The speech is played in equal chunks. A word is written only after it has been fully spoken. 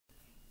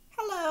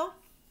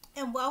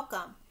and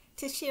welcome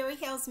to Sherry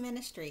Hales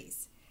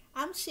Ministries.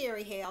 I'm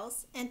Sherry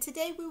Hales, and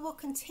today we will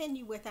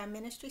continue with our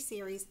ministry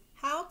series,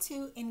 How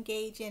to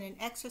Engage in and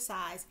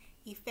Exercise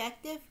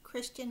Effective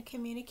Christian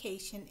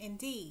Communication in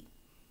Deed.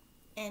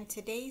 And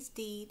today's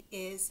deed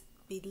is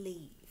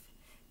believe.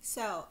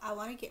 So I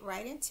want to get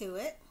right into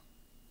it.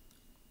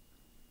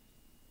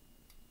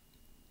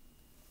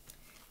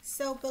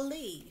 So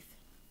believe.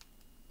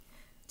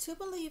 To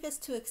believe is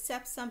to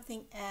accept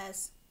something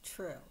as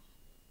true.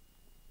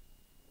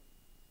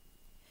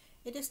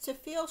 It is to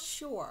feel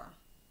sure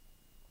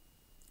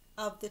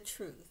of the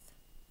truth.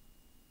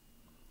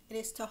 It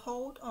is to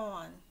hold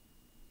on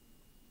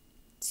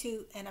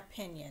to an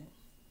opinion.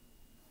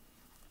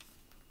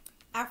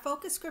 Our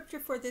focus scripture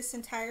for this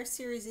entire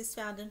series is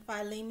found in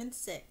Philemon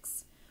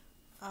 6.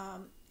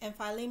 And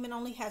Philemon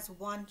only has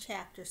one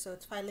chapter, so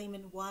it's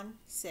Philemon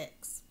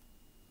 1:6.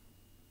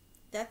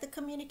 That the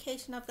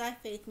communication of thy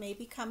faith may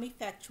become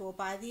effectual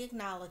by the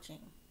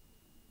acknowledging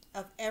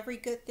of every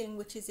good thing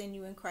which is in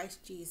you in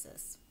Christ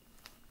Jesus.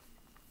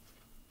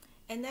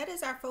 And that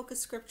is our focus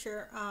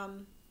scripture.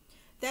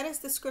 That is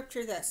the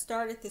scripture that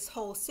started this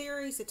whole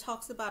series. It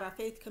talks about our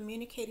faith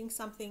communicating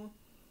something.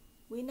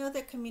 We know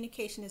that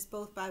communication is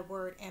both by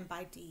word and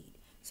by deed.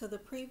 So the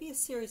previous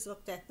series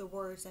looked at the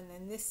words, and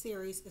then this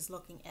series is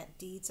looking at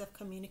deeds of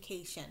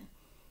communication.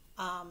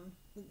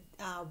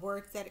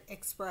 Words that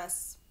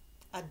express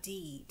a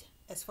deed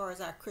as far as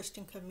our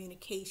Christian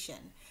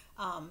communication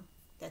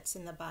that's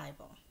in the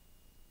Bible.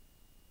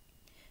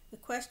 The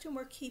question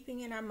we're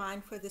keeping in our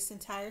mind for this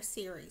entire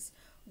series: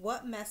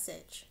 what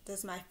message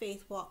does my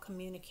faith walk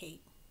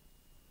communicate?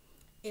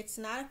 It's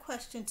not a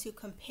question to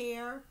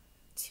compare,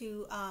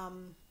 to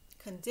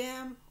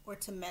condemn, or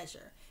to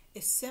measure.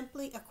 It's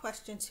simply a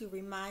question to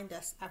remind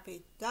us our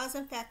faith does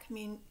in fact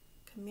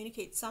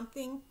communicate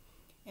something.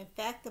 In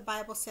fact, the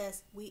Bible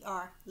says we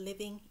are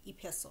living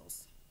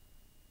epistles.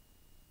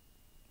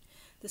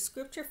 The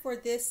scripture for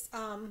this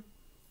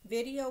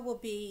video will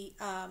be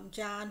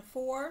John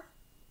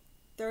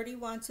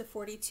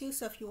 4:31-42.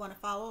 So if you want to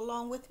follow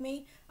along with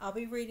me, I'll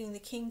be reading the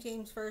King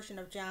James Version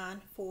of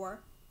John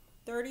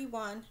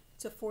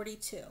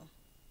 4:31-42.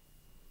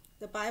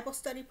 The Bible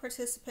study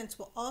participants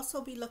will also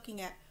be looking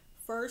at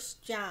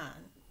 1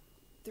 John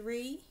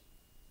 3,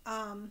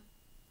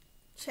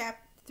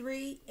 chapter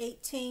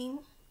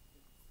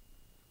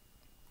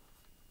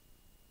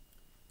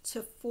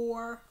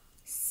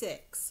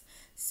 3:18-4:6.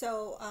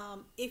 So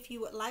if you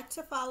would like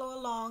to follow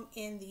along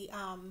in the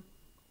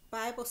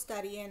Bible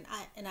study, and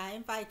I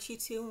invite you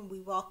to, and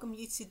we welcome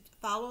you to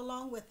follow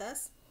along with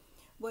us,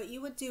 what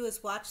you would do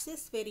is watch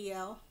this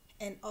video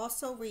and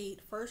also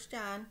read 1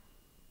 John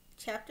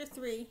chapter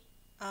 3,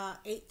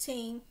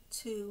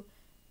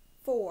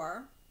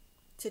 18-4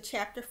 to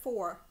chapter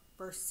 4,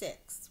 verse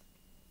 6.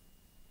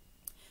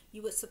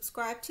 You would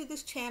subscribe to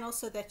this channel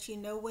so that you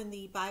know when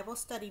the Bible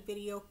study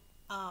video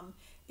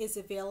is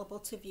available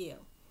to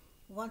view.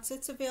 Once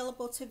it's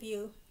available to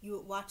view, you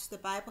would watch the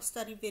Bible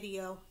study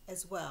video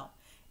as well.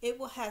 It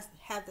will have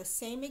the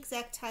same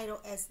exact title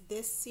as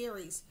this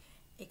series,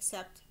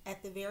 except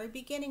at the very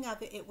beginning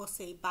of it, it will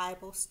say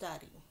Bible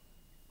study.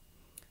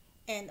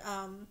 And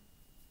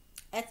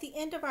at the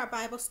end of our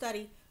Bible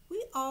study,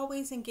 we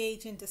always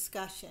engage in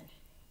discussion.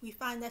 We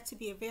find that to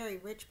be a very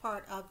rich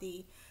part of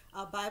the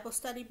Bible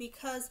study,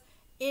 because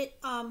it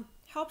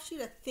helps you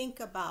to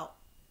think about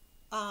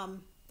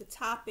the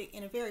topic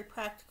in a very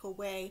practical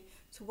way,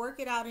 to work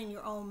it out in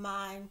your own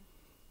mind,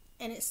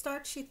 and it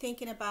starts you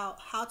thinking about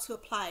how to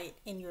apply it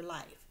in your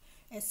life.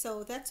 And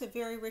so that's a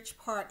very rich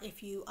part.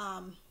 If you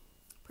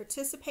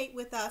participate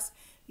with us,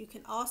 you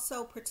can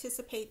also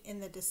participate in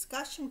the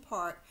discussion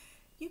part.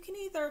 You can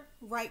either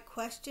write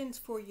questions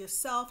for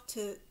yourself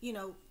to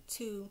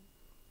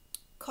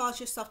cause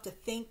yourself to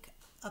think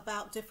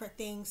about different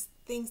things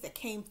that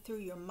came through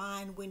your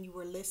mind when you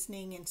were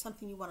listening, and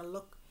something you want to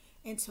look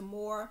into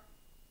more.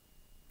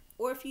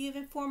 Or if you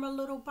even form a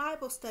little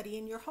Bible study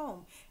in your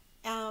home,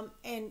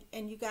 and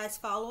you guys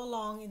follow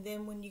along, and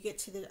then when you get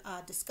to the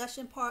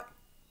discussion part,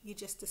 you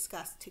just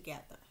discuss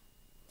together.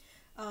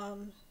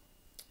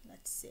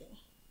 Let's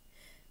see.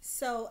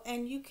 So,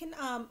 and you can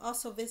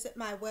also visit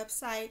my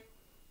website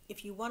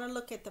if you want to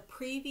look at the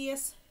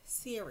previous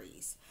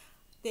series.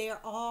 They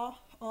are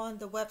all on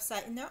the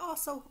website, and they're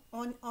also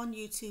on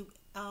YouTube.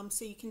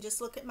 So you can just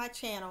look at my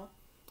channel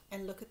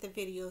and look at the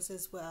videos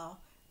as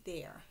well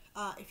there.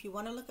 If you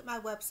want to look at my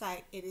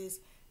website, it is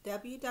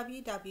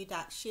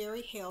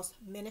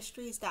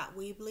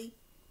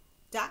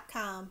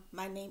www.sherryhalesministries.weebly.com.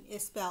 My name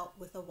is spelled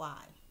with a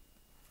Y.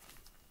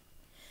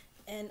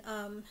 And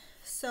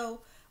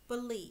so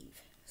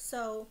believe.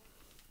 So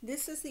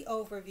this is the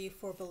overview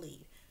for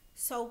believe.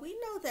 So we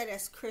know that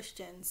as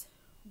Christians,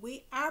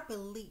 our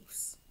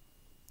beliefs,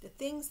 the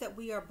things that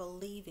we are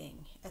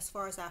believing as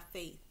far as our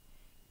faith,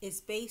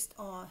 is based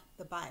on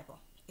the Bible,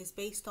 is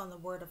based on the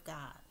Word of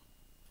God.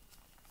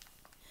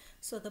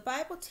 So the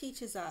Bible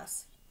teaches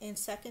us in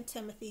 2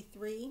 Timothy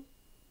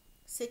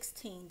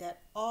 3:16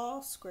 that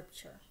all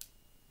Scripture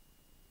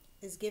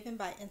is given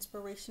by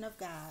inspiration of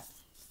God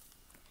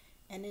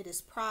and it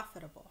is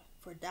profitable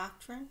for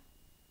doctrine,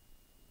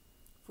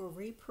 for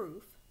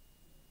reproof,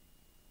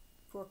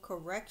 for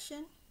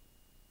correction,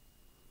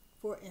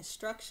 for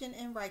instruction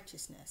in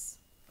righteousness.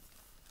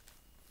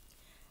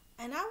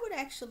 And I would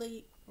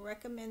actually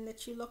recommend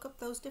that you look up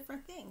those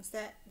different things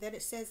that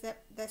it says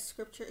that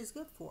scripture is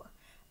good for.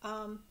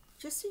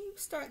 Just so you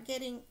start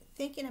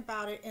thinking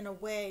about it in a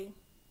way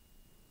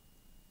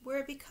where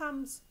it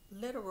becomes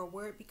literal,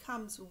 where it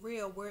becomes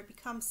real, where it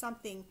becomes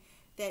something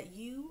that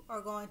you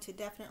are going to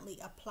definitely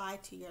apply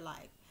to your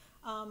life.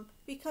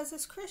 Because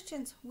as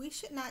Christians, we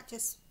should not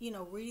just,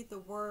 read the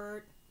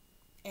word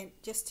and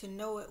just to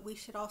know it. We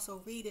should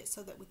also read it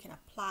so that we can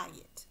apply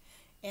it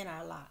in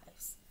our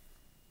lives.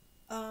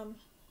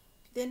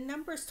 Then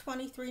Numbers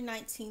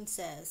 23:19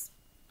 says,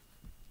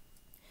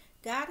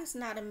 God is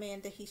not a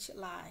man that he should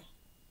lie,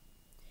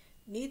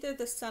 neither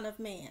the Son of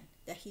Man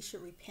that he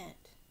should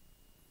repent.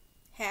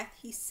 Hath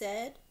he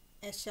said,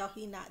 and shall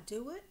he not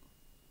do it?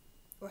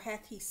 Or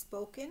hath he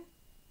spoken,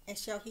 and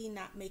shall he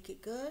not make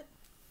it good?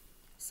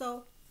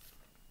 So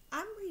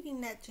I'm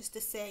reading that just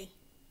to say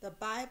the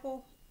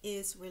Bible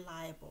is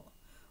reliable.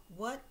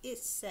 What it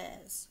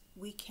says,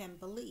 we can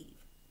believe.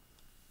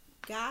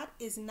 God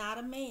is not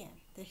a man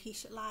that he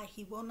should lie.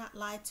 He will not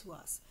lie to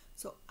us.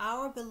 So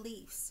our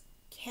beliefs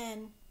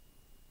can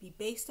be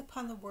based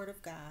upon the Word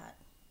of God,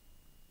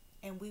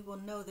 and we will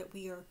know that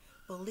we are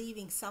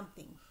believing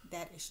something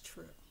that is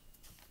true.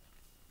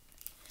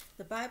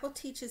 The Bible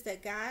teaches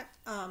that God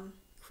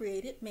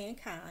created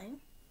mankind.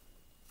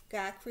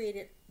 God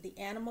created the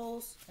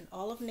animals and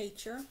all of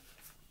nature,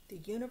 the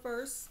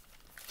universe,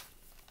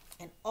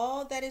 and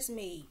all that is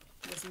made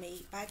was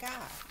made by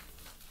God.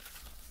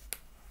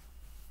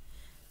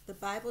 The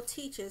Bible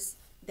teaches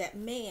that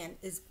man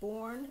is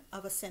born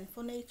of a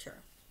sinful nature.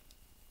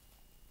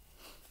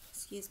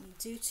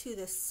 Due to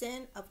the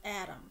sin of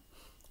Adam,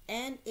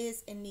 and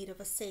is in need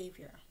of a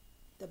Savior.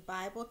 The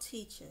Bible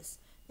teaches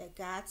that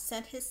God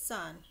sent his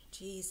Son,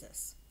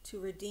 Jesus, to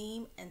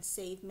redeem and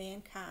save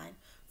mankind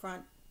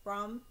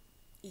from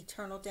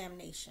eternal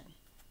damnation.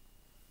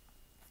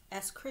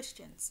 As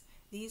Christians,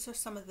 these are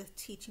some of the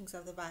teachings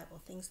of the Bible,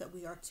 things that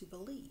we are to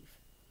believe.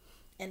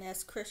 And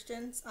as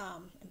Christians,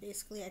 and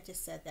basically I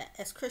just said that,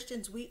 as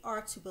Christians we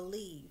are to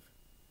believe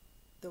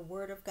the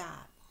Word of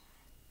God.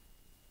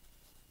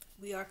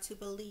 We are to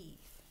believe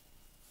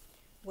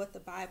what the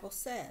Bible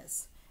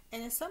says.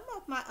 And in some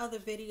of my other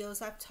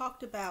videos, I've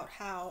talked about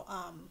how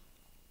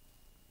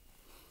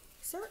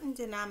certain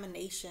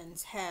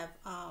denominations have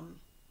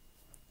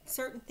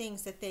certain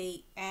things that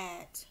they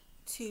add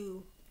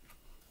to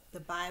the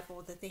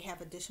Bible, that they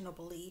have additional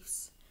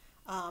beliefs,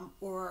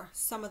 or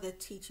some of the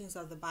teachings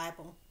of the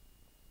Bible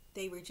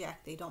they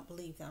reject, they don't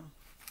believe them.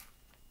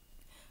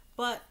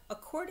 But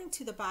according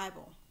to the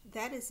Bible,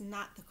 that is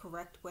not the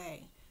correct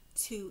way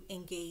to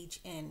engage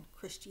in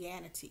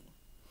Christianity.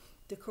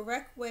 The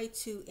correct way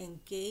to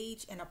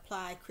engage and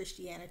apply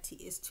Christianity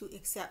is to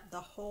accept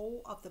the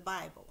whole of the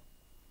Bible,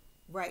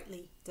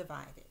 rightly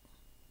divided.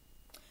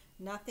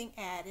 Nothing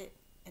added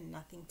and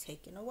nothing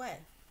taken away.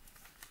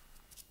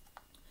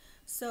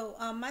 So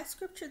my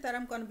scripture that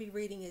I'm going to be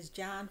reading is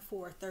John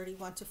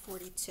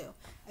 4:31-42.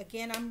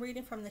 Again, I'm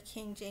reading from the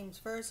King James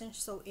Version,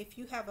 so if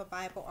you have a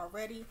Bible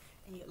already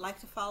and you'd like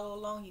to follow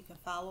along, you can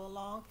follow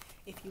along.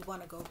 If you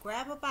want to go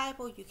grab a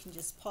Bible, you can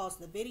just pause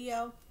the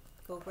video,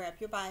 go grab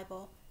your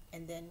Bible,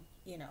 and then,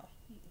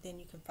 then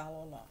you can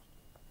follow along.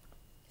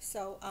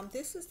 So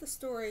this is the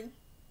story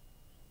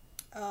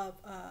of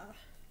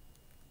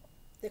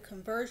the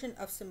conversion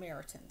of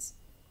Samaritans.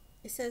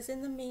 It says,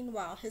 in the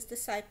meanwhile, his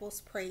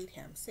disciples prayed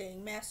him,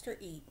 saying, Master,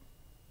 eat.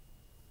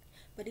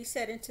 But he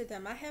said unto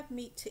them, I have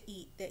meat to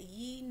eat that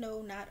ye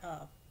know not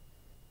of.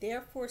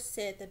 Therefore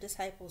said the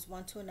disciples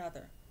one to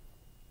another,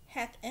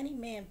 Hath any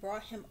man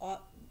brought him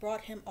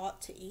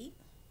aught to eat?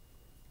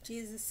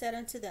 Jesus said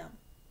unto them,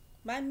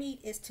 My meat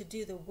is to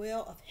do the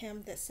will of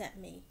him that sent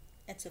me,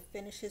 and to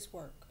finish his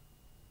work.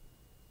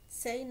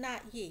 Say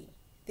not ye,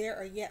 There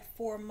are yet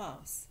 4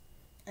 months,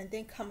 and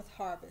then cometh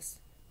harvest.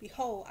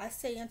 Behold, I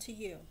say unto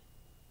you,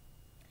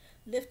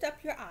 Lift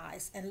up your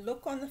eyes and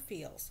look on the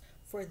fields,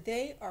 for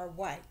they are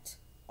white,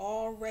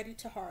 all ready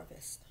to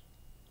harvest.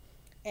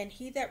 And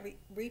he that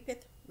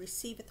reapeth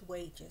receiveth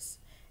wages,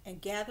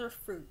 and gathereth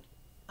fruit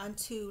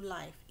unto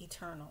life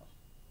eternal,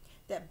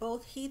 that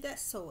both he that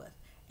soweth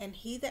and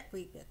he that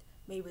reapeth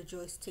may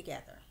rejoice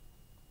together.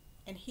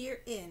 And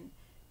herein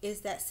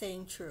is that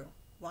saying true,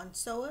 one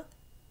soweth,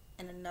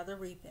 and another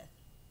reapeth.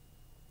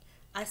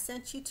 I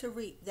sent you to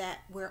reap that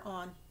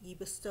whereon ye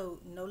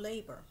bestowed no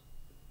labor.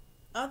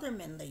 Other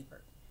men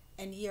labored,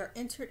 and ye are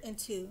entered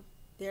into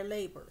their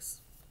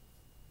labors.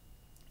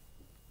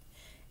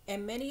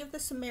 And many of the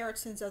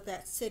Samaritans of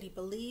that city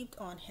believed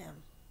on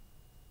him,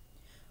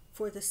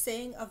 for the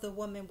saying of the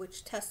woman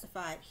which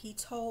testified, He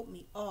told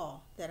me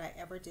all that I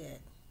ever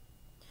did.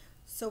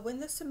 So when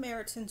the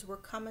Samaritans were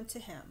coming to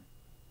him,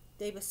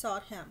 they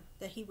besought him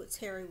that he would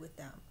tarry with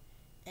them,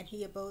 and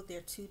he abode there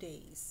 2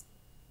 days.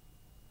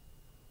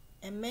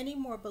 And many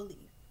more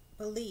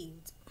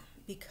believed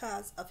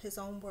because of his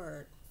own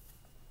word.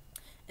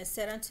 and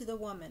said unto the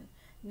woman,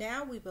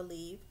 Now we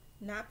believe,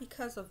 not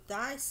because of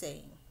thy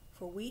saying,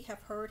 for we have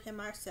heard him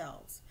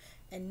ourselves,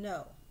 and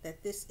know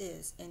that this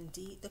is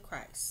indeed the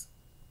Christ,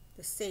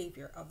 the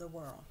Savior of the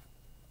world.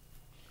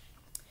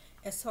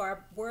 And so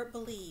our word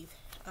believe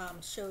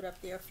showed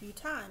up there a few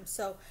times.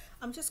 So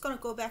I'm just going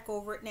to go back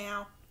over it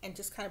now and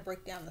just kind of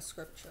break down the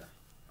scripture.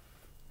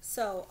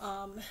 So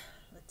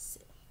let's see.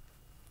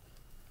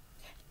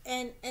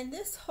 And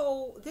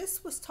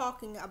this was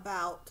talking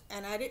about,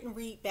 and I didn't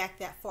read back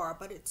that far,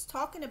 but it's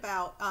talking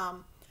about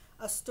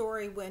a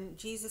story when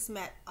Jesus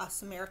met a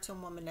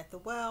Samaritan woman at the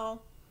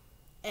well,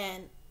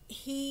 and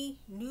he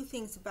knew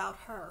things about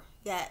her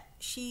that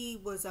she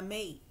was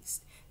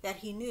amazed that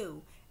he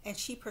knew, and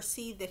she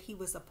perceived that he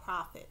was a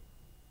prophet.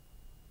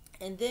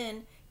 And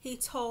then he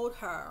told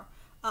her,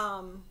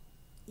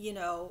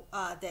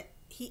 that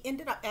he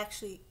ended up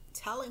actually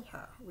telling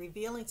her,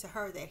 revealing to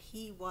her that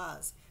he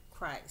was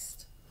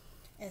Christ.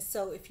 And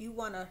so if you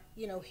want to,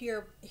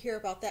 hear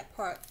about that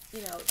part,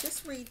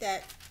 just read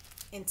that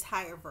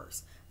entire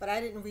verse. But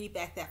I didn't read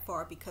back that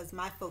far because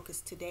my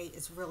focus today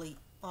is really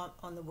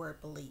on the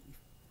word believe.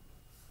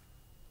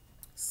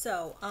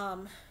 So,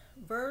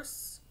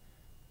 verse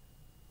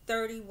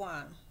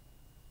 31.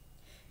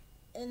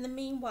 In the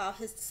meanwhile,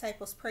 his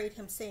disciples prayed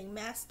him, saying,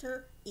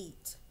 Master,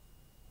 eat.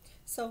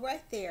 So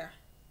right there,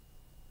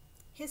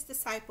 his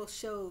disciples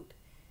showed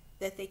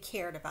that they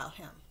cared about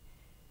him.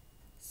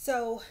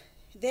 So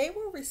they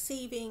were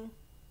receiving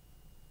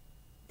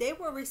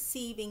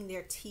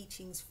their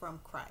teachings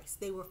from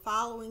Christ. They were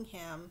following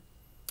him.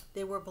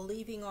 They were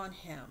believing on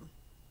him.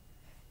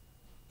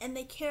 And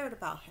they cared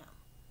about him.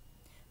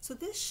 So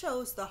this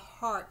shows the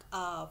heart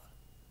of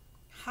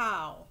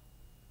how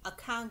a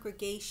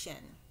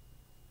congregation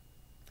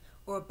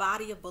or a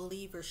body of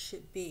believers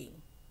should be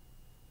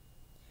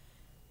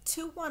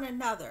to one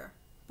another,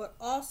 but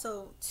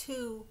also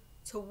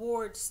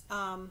towards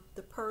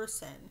the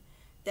person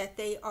that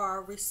they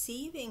are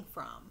receiving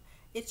from.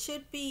 It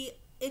should be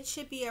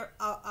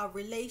a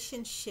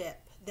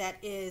relationship that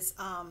is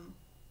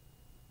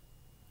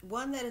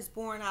one that is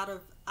born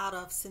out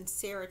of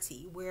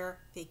sincerity, where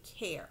they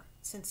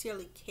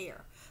sincerely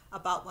care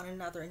about one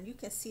another. And you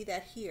can see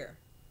that here.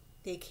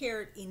 They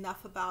cared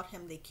enough about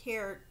him. They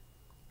cared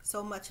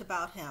so much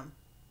about him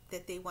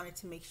that they wanted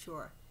to make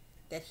sure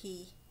that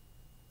he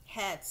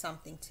had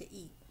something to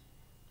eat.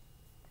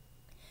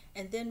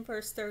 And then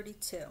verse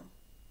 32.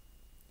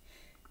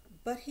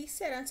 But he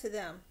said unto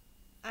them,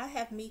 I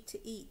have meat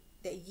to eat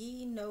that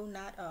ye know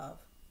not of.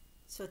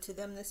 So to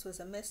them this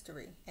was a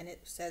mystery. And it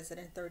says it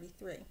in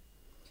 33.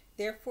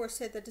 Therefore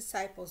said the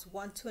disciples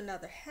one to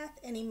another, Hath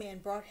any man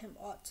brought him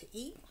aught to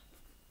eat?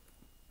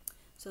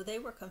 So they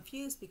were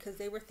confused because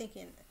they were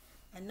thinking,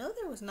 I know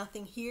there was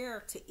nothing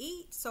here to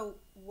eat. So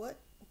what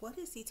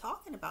is he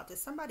talking about? Did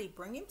somebody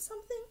bring him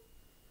something?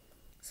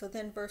 So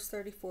then verse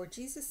 34,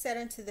 Jesus said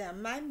unto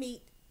them, My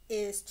meat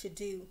is to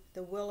do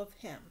the will of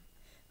him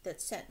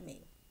that sent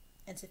me,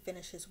 and to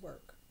finish his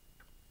work.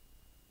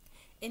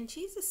 And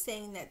Jesus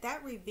saying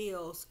that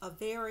reveals a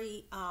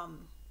very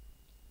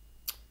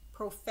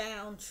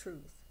profound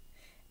truth.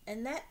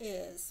 And that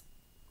is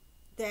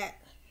that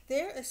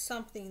there is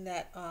something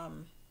that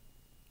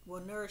will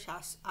nourish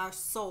our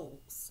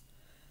souls.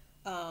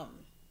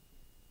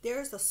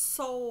 There's a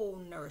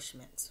soul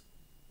nourishment.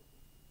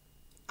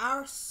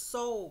 Our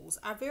souls,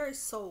 our very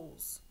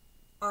souls,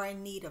 are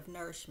in need of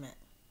nourishment.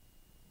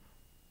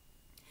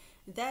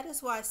 That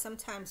is why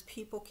sometimes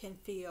people can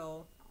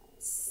feel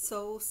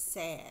so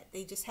sad.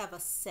 They just have a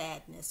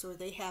sadness, or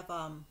they have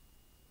a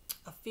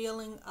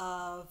feeling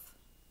of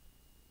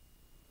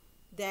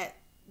that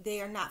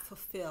they are not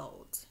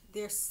fulfilled.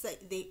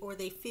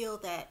 They feel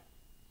that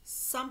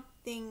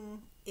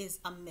something is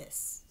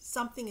amiss.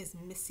 Something is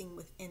missing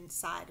within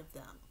inside of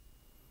them.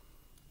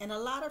 And a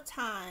lot of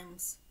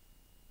times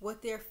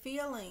what they're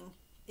feeling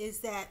is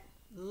that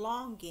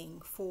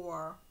longing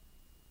for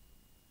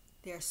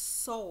their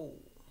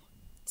soul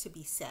to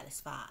be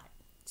satisfied,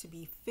 to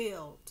be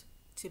filled,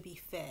 to be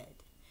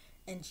fed.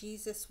 And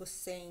Jesus was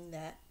saying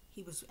that.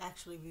 He was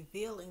actually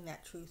revealing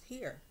that truth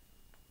here.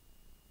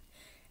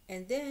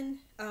 And then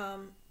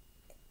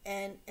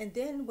and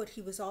then what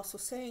he was also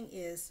saying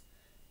is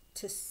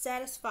to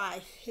satisfy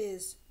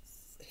his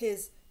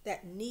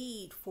that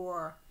need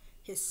for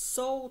his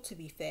soul to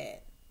be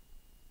fed.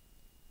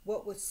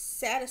 What would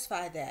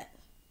satisfy that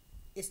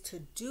is to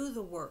do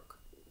the work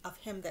of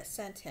him that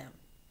sent him.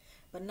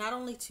 But not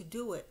only to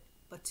do it,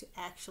 but to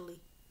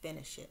actually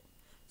finish it.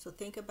 So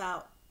think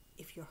about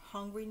if you're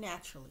hungry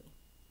naturally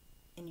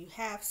and you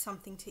have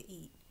something to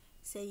eat.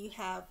 Say you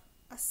have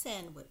a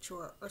sandwich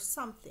or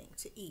something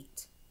to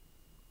eat.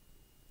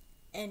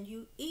 And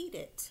you eat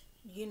it.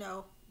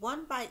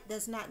 One bite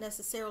does not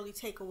necessarily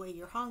take away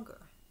your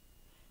hunger.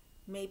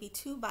 Maybe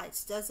 2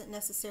 bites doesn't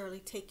necessarily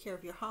take care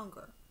of your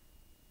hunger.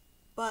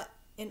 But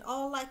in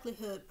all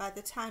likelihood, by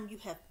the time you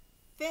have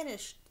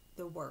finished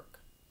the work,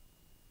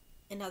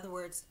 in other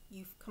words,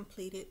 you've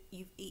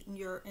eaten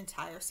your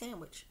entire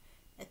sandwich.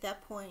 At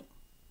that point,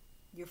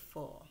 you're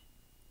full.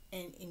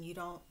 and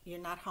you're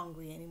not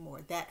hungry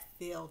anymore. That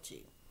filled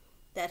you.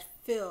 That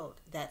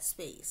filled that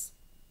space.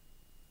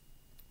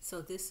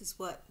 So this is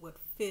what would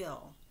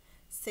fill,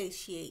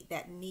 satiate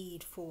that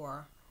need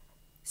for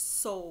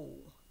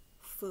soul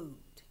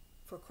food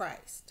for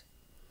Christ.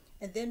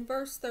 And then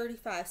verse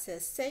 35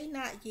 says, "Say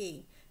not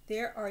ye,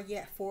 there are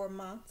yet 4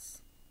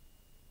 months,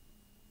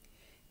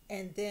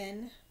 and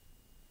then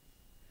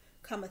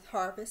cometh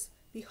harvest.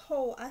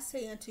 Behold, I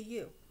say unto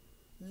you,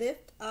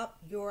 lift up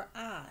your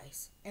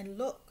eyes and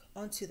look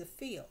unto the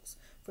fields,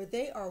 for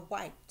they are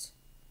white,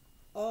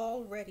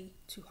 all ready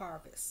to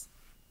harvest."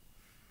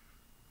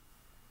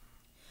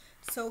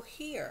 So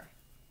here,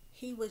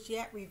 he was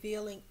yet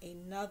revealing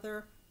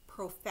another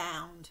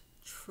profound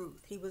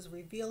truth. He was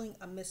revealing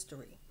a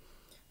mystery.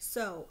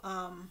 So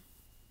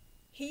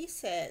he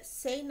said,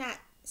 say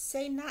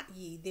not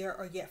ye, there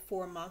are yet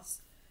 4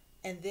 months,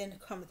 and then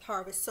cometh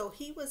harvest. So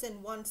he was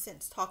in one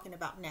sense talking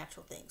about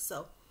natural things.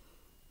 So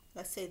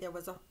let's say there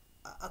was a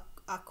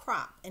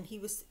crop, and he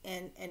was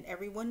and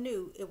everyone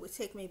knew it would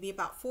take maybe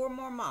about 4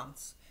 more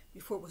months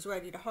before it was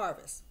ready to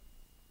harvest.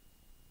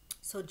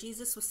 So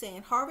Jesus was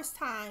saying harvest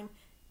time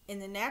in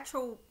the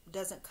natural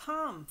doesn't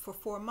come for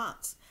 4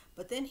 months.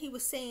 But then he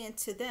was saying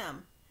to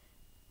them,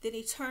 then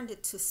he turned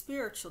it to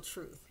spiritual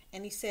truth,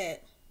 and he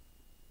said,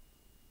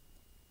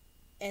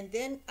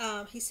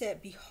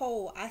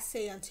 behold, I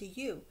say unto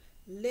you,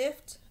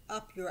 lift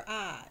up your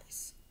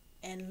eyes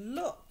and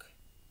look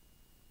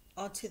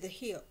unto the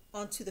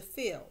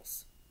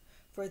fields,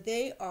 for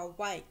they are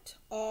white,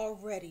 all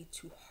ready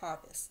to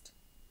harvest.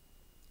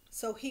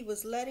 So he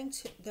was letting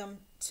them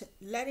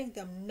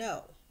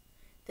know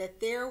that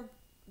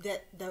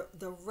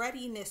the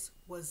readiness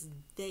was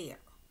there.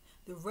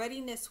 The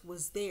readiness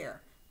was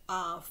there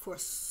for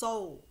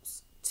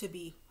souls to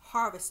be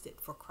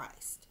harvested for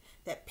Christ.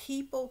 That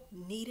people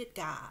needed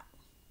God.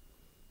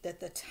 That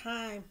the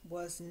time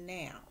was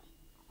now.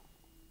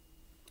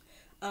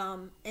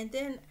 And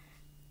then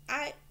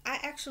I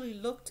actually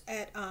looked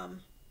at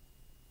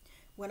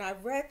when I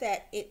read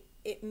that,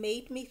 it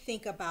made me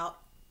think about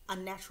a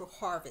natural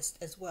harvest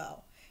as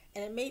well.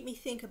 And it made me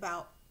think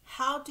about,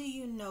 how do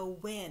you know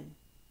when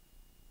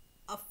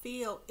a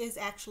field is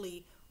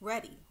actually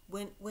ready,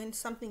 when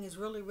something is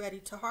really ready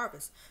to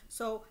harvest?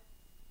 So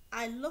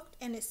I looked,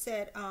 and it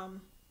said,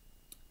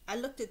 I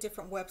looked at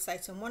different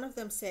websites, and one of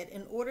them said,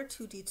 in order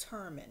to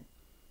determine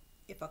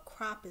if a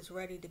crop is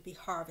ready to be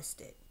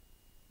harvested,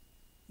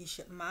 you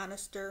should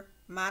monitor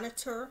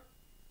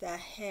the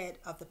head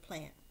of the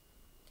plant.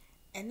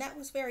 And that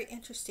was very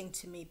interesting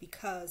to me,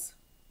 because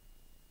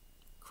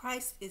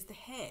Christ is the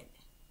head.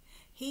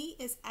 He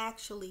is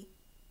actually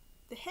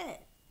the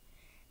head.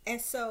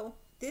 And so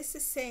this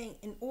is saying,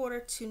 in order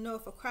to know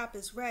if a crop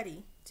is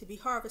ready to be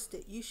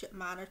harvested, you should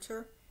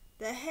monitor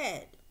the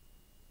head.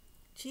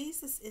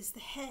 Jesus is the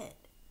head.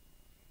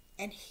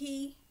 And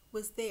he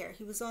was there.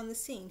 He was on the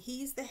scene.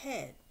 He's the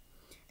head.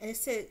 And it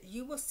said,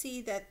 you will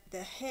see that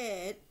the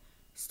head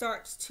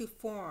starts to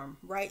form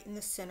right in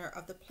the center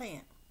of the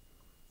plant.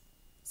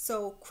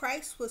 So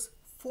Christ was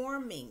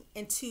forming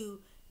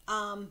into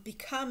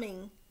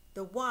becoming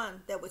the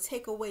one that would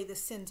take away the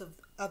sins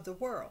of the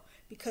world,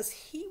 because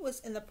he was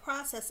in the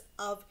process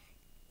of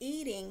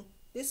eating.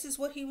 This is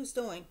what he was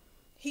doing.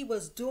 He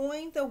was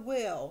doing the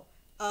will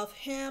of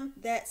him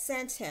that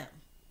sent him,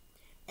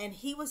 and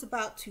he was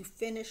about to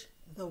finish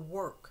the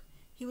work.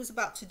 He was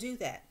about to do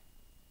that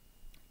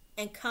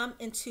and come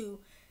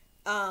into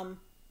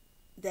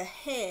the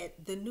head,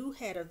 the new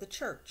head of the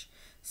church.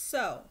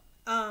 So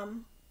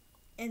and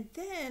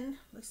then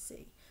let's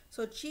see,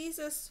 so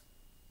Jesus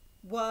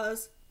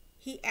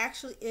he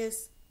actually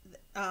is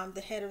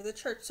the head of the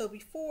church. So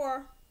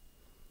before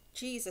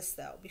Jesus,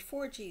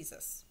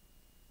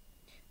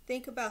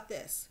 think about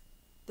this.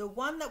 The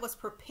one that was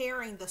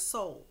preparing the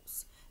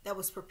souls,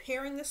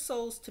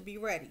 to be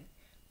ready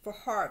for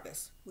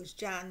harvest, was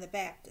John the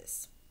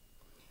Baptist.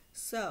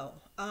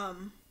 So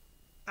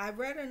I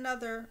read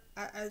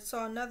I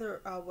saw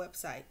another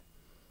website,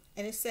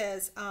 and it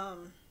says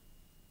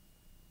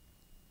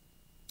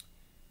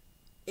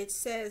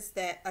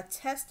that a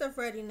test of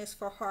readiness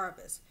for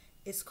harvest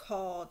is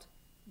called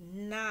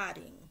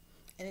nodding.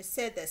 And it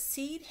said that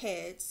seed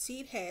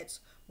heads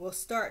will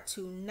start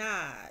to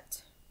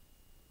nod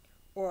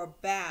or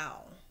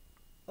bow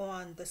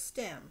on the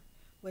stem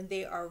when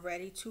they are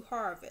ready to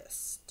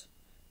harvest.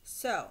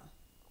 So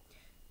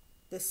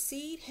the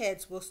seed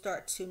heads will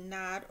start to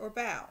nod or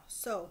bow.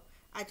 So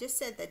I just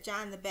said that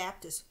John the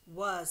Baptist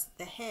was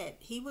the head.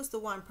 He was the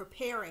one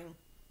preparing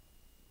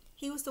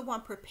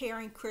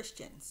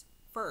Christians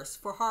first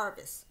for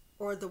harvest,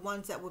 or the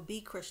ones that would be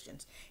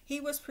Christians. He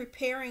was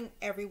preparing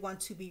everyone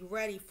to be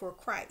ready for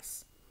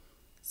Christ.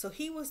 So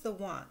he was the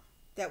one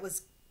that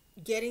was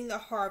getting the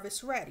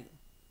harvest ready.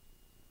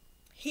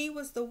 He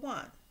was the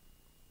one.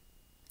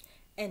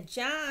 And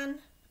John,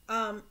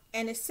 and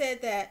it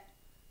said that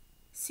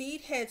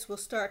seed heads will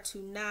start to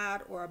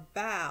nod or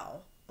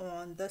bow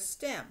on the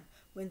stem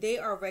when they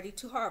are ready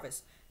to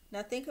harvest.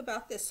 Now think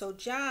about this. So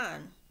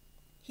John,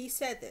 he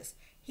said this.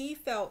 He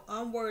felt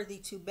unworthy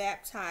to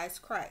baptize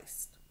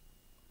Christ.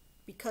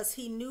 because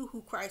he knew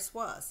who Christ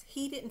was.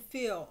 He didn't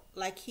feel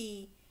like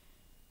he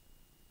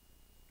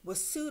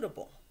was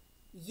suitable,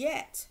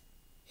 yet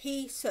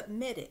he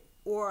submitted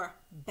or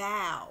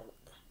bowed.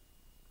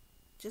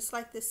 Just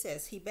like this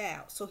says, he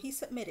bowed. So he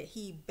submitted,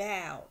 he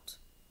bowed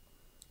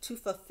to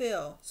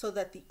fulfill so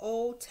that the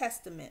Old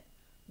Testament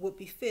would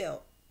be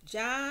filled.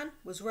 John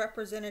was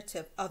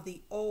representative of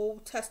the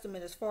Old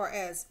Testament as far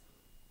as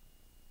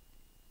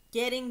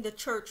getting the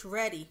church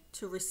ready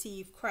to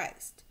receive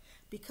Christ.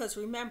 Because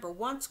remember,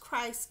 once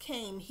Christ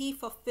came, he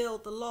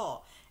fulfilled the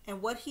law.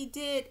 And what he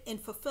did in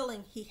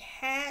fulfilling, he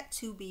had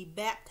to be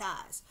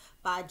baptized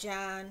by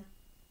John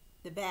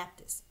the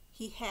Baptist.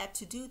 He had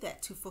to do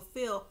that to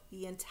fulfill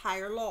the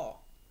entire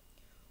law.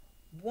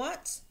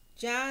 Once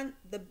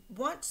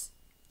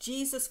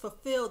Jesus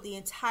fulfilled the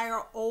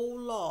entire old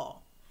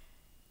law,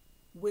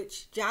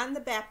 which John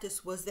the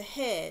Baptist was the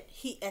head,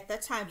 at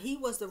that time he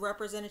was the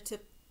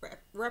represented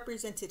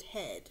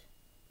head.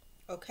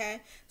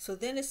 Okay, so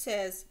then it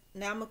says,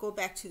 now I'm gonna go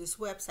back to this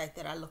website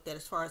that I looked at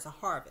as far as a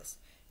harvest.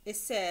 It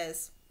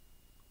says,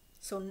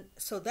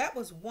 so that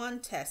was one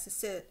test. It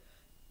said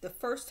the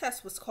first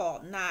test was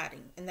called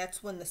nodding, and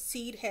that's when the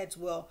seed heads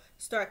will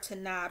start to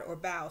nod or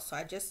bow. So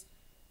I just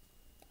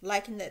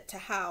likened it to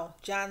how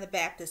John the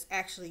Baptist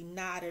actually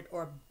nodded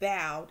or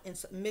bowed in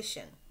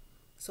submission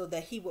so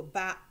that he would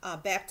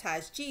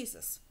baptize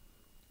Jesus.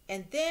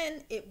 And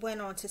then it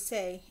went on to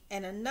say,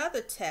 and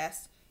another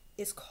test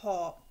is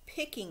called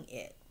picking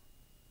it.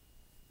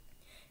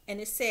 And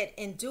it said,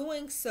 in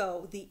doing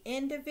so, the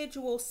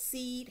individual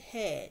seed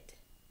head,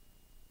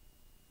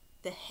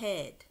 the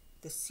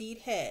seed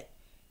head,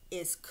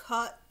 is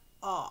cut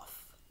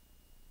off.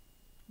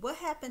 What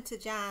happened to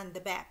John the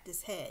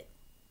Baptist's head?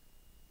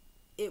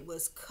 It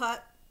was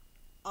cut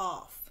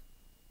off.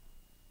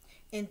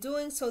 In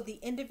doing so, the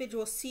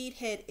individual seed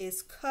head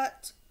is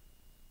cut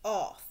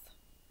off.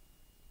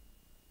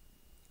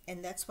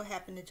 And that's what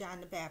happened to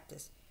John the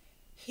Baptist.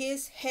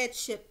 His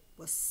headship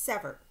was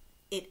severed.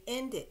 It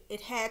ended.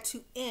 It had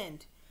to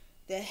end.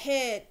 The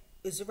head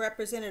is a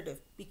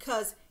representative,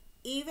 because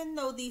even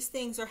though these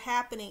things are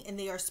happening and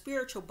they are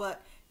spiritual,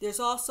 but there's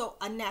also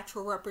a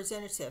natural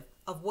representative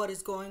of what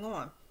is going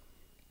on.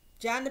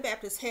 John the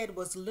Baptist's head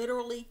was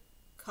literally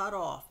cut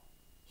off.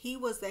 He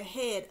was the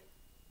head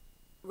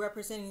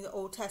representing the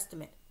Old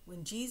Testament.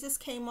 When Jesus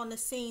came on the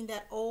scene,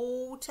 that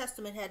Old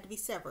Testament had to be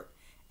severed.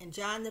 And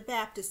John the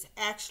Baptist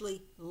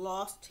actually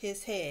lost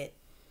his head.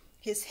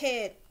 His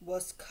head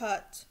was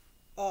cut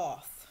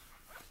off.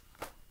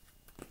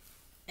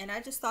 And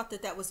I just thought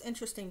that was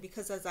interesting,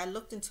 because as I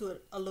looked into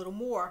it a little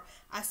more,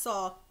 I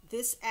saw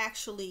this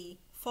actually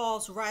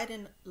falls right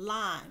in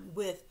line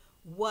with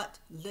what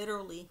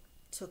literally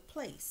took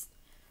place.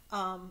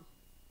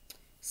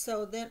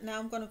 So then now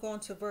I'm going to go on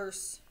to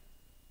verse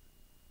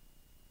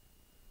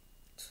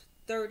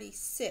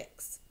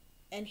 36.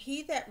 And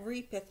he that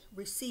reapeth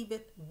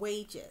receiveth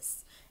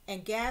wages,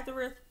 and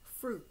gathereth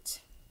fruit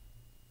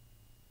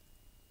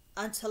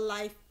unto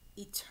life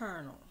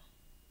eternal,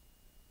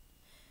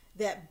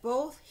 that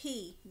both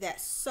he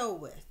that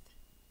soweth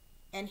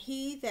and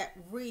he that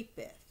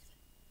reapeth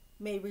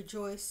may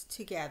rejoice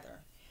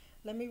together.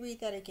 Let me read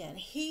that again.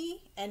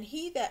 He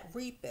that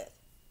reapeth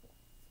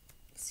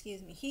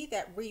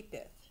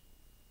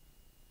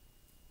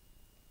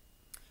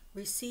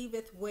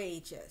receiveth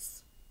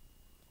wages,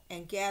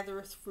 and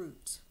gathereth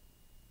fruit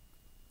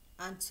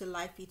unto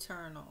life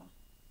eternal,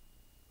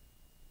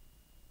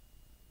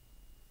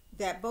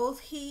 that both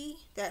he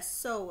that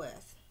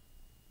soweth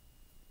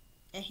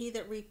and he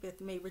that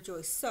reapeth may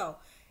rejoice. So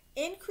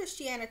in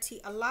Christianity,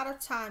 a lot of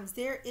times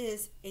there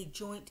is a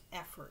joint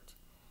effort.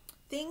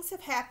 Things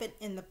have happened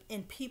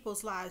in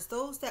people's lives,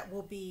 those that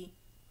will be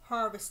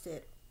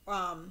harvested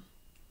or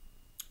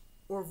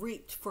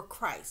reaped for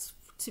Christ,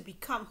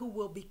 who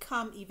will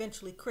become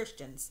eventually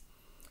Christians.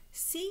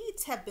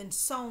 Seeds have been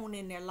sown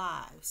in their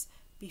lives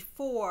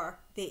before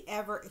they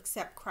ever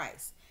accept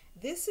Christ.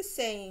 This is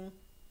saying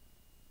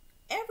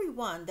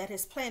everyone that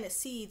has planted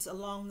seeds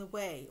along the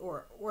way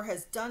or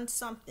has done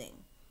something.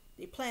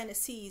 They planted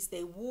seeds,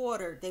 they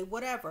watered, they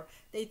whatever.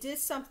 They did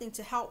something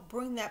to help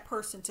bring that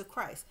person to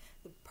Christ.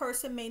 The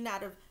person may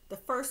not have, the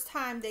first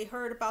time they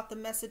heard about the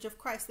message of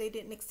Christ, they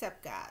didn't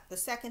accept God. The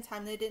second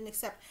time they didn't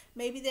accept,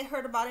 maybe they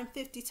heard about him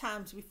 50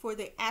 times before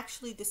they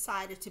actually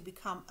decided to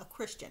become a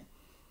Christian.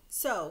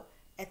 So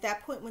at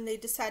that point, when they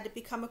decide to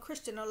become a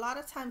Christian, a lot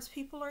of times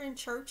people are in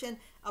church and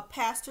a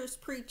pastor is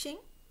preaching,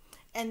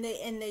 and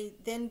they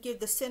then give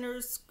the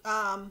sinners,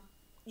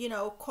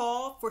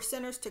 call for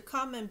sinners to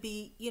come and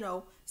be,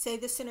 say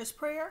the sinner's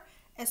prayer,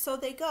 and so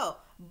they go.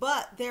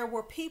 But there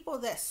were people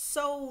that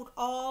sowed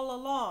all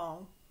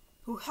along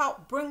who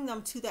helped bring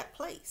them to that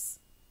place.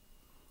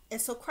 And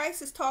so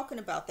Christ is talking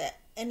about that,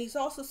 and he's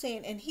also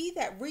saying, and he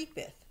that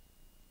reapeth.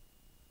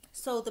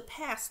 So the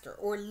pastor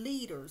or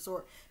leaders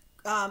or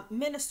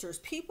ministers,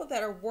 people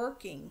that are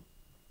working,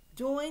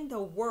 doing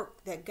the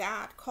work that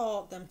God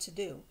called them to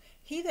do.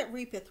 He that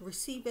reapeth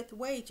receiveth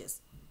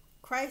wages.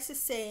 Christ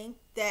is saying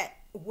that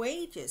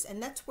wages,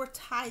 and that's where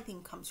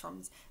tithing comes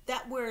from.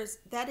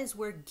 That is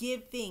where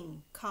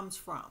giving comes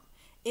from.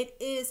 It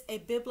is a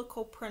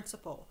biblical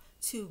principle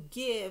to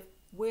give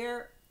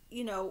where,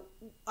 to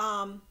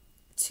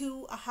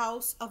a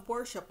house of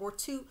worship, or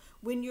to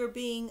when you're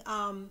being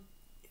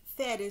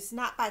fed. Is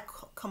not by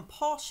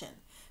compulsion,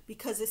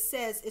 because it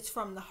says it's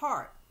from the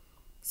heart.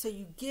 So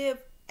you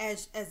give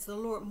as the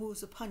Lord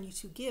moves upon you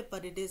to give,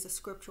 but it is a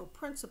scriptural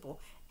principle,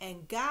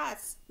 and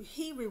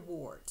He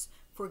rewards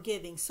for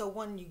giving. So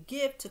when you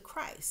give to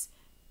Christ,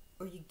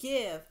 or you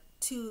give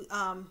to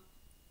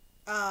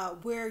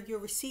where you're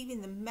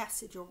receiving the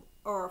message,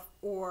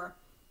 or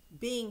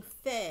being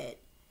fed,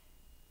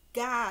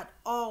 God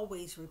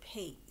always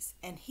repays,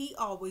 and He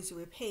always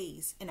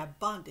repays in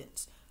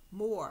abundance,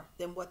 more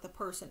than what the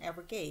person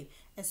ever gave.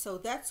 And so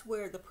that's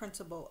where the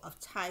principle of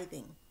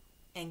tithing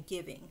and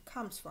giving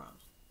comes from.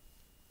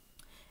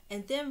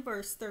 And then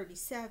verse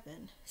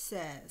 37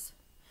 says,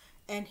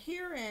 and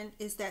herein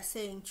is that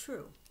saying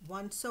true,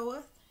 one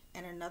soweth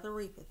and another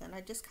reapeth. And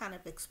I just kind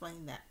of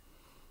explained that.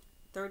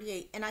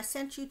 38, and I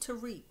sent you to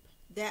reap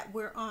that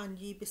whereon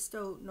ye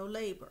bestowed no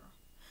labor.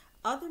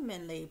 Other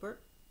men labored,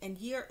 and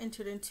ye are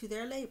entered into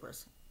their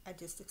labors. I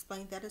just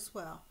explained that as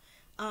well.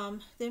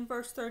 Then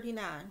verse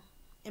 39,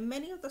 and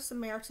many of the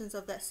Samaritans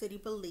of that city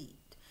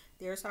believed.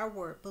 There's our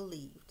word,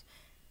 believed.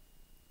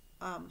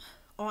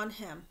 On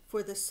him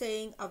for the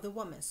saying of the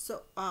woman,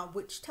 so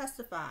which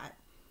testified,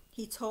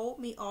 he told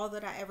me all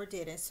that I ever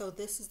did. And so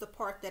this is the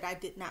part that I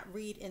did not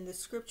read in the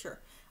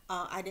scripture.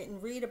 I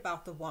didn't read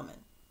about the woman,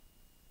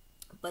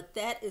 but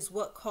that is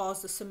what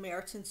caused the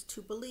Samaritans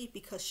to believe,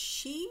 because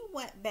she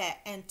went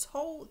back and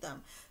told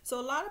them. So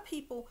a lot of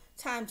people,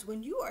 times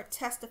when you are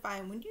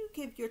testifying, when you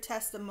give your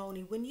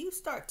testimony, when you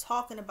start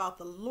talking about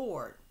the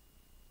Lord,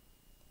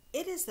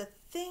 it is the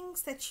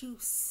things that you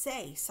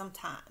say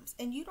sometimes,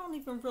 and you don't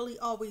even really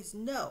always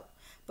know.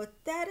 But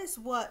that is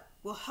what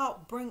will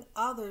help bring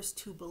others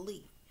to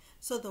believe.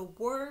 So the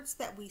words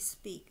that we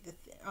speak,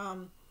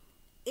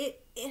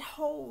 it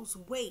holds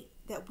weight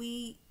that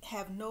we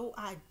have no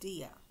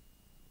idea,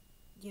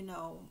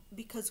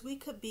 because we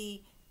could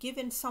be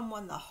giving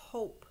someone the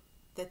hope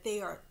that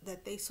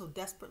they so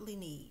desperately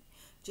need,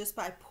 just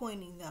by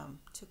pointing them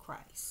to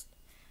Christ.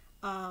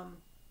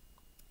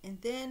 And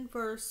then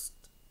verse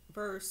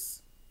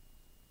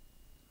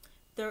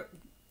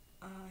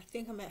I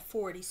think I'm at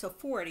 40. So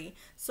 40.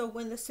 So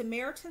when the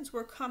Samaritans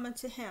were coming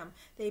to him,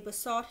 they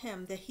besought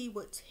him that he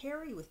would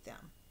tarry with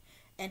them,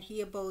 and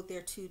he abode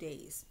there 2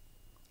 days.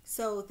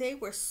 So they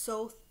were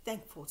so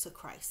thankful to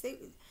Christ. They,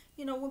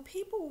 when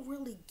people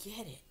really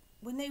get it,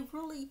 when they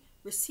really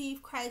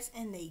receive Christ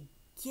and they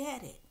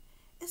get it,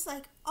 it's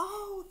like,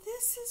 oh,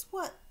 this is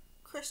what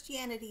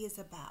Christianity is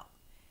about.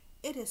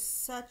 It is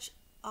such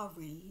a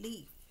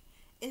relief.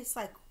 It's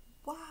like,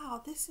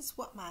 wow, this is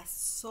what my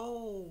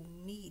soul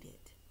needed.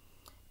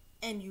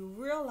 And you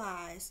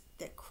realize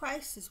that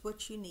Christ is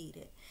what you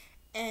needed.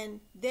 And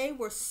they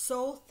were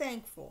so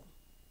thankful,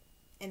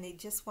 and they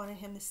just wanted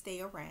him to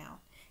stay around.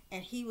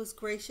 And he was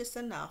gracious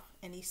enough,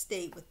 and he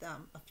stayed with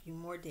them a few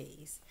more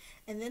days.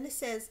 And then it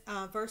says,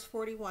 verse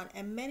 41,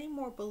 and many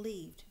more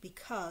believed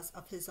because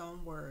of his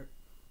own word.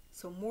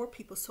 So more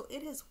people. So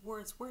it is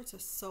words. Words are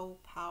so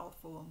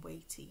powerful and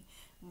weighty.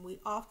 We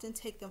often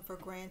take them for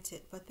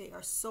granted, but they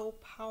are so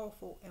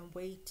powerful and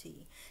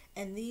weighty.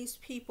 And these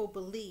people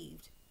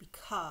believed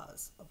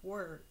because of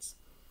words.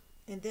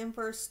 And then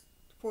verse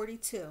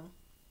 42,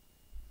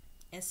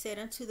 and said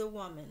unto the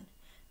woman,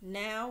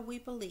 now we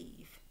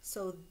believe.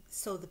 So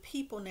the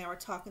people now are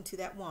talking to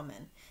that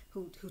woman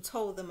who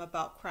told them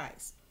about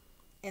Christ.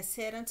 And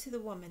said unto the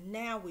woman,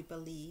 now we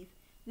believe,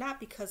 not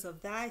because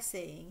of thy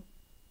saying,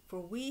 for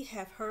we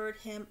have heard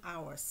him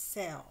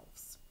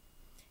ourselves,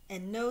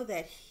 and know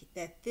that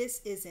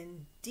this is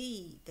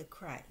indeed the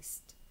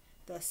Christ,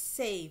 the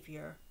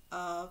Savior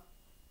of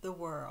the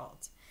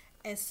world.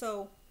 And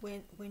so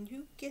when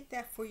you get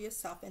that for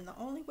yourself, and the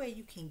only way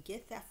you can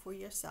get that for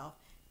yourself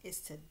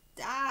is to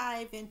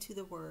dive into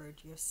the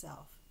word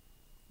yourself.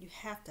 You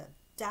have to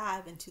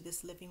dive into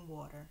this living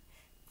water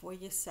for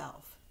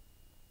yourself.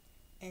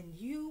 And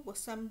you will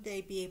someday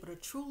be able to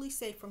truly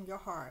say from your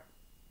heart,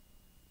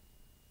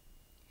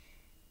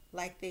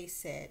 like they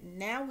said,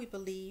 now we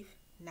believe,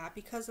 not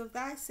because of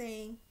thy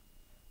saying,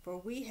 for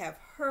we have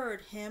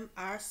heard him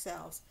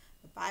ourselves.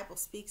 The Bible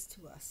speaks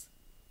to us.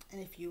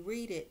 And if you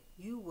read it,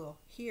 you will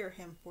hear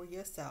him for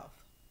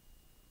yourself.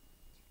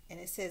 And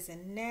it says,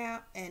 and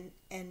now, and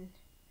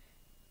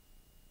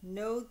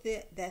know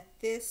that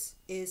this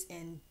is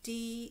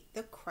indeed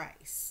the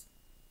Christ,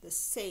 the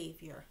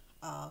Savior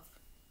of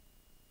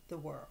the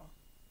world.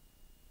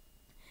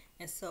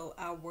 And so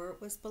our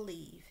word was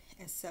believe.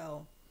 And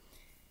so,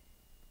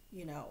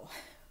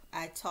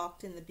 I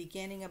talked in the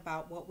beginning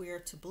about what we are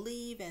to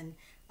believe, and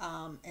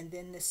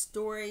then this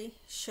story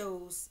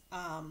shows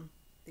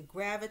the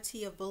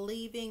gravity of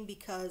believing,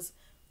 because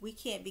we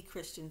can't be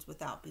Christians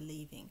without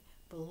believing.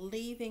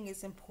 Believing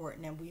is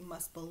important, and we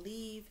must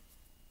believe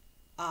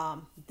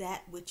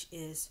that which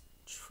is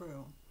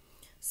true.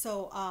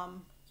 So,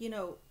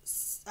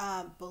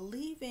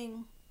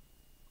 believing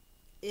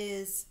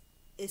is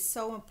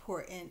so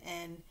important,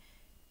 and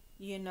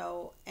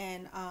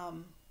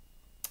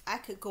I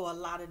could go a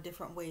lot of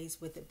different ways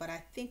with it, but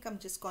I think I'm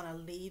just going to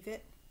leave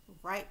it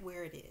right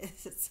where it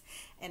is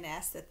and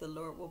ask that the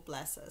Lord will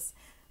bless us.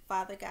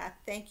 Father God,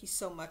 thank you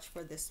so much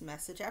for this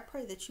message. I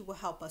pray that you will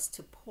help us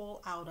to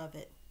pull out of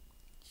it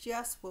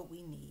just what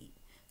we need,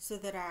 so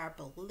that our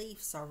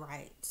beliefs are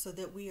right, so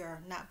that we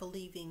are not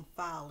believing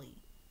folly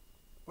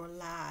or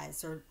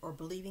lies, or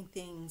believing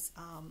things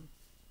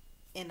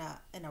in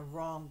a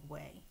wrong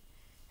way.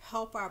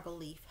 Help our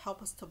belief.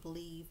 Help us to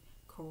believe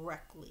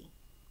correctly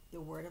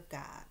the Word of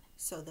God,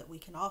 so that we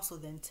can also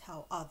then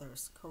tell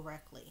others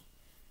correctly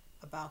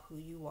about who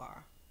you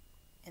are,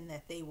 and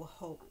that they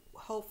will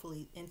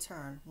hopefully in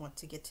turn want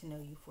to get to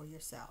know you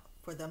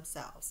for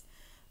themselves.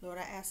 Lord,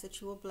 I ask that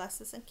you will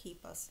bless us and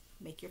keep us.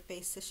 Make your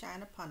face to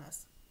shine upon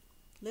us.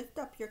 Lift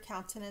up your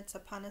countenance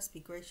upon us. Be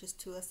gracious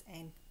to us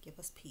and give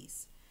us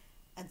peace.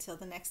 Until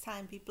the next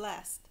time, be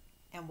blessed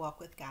and walk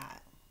with God.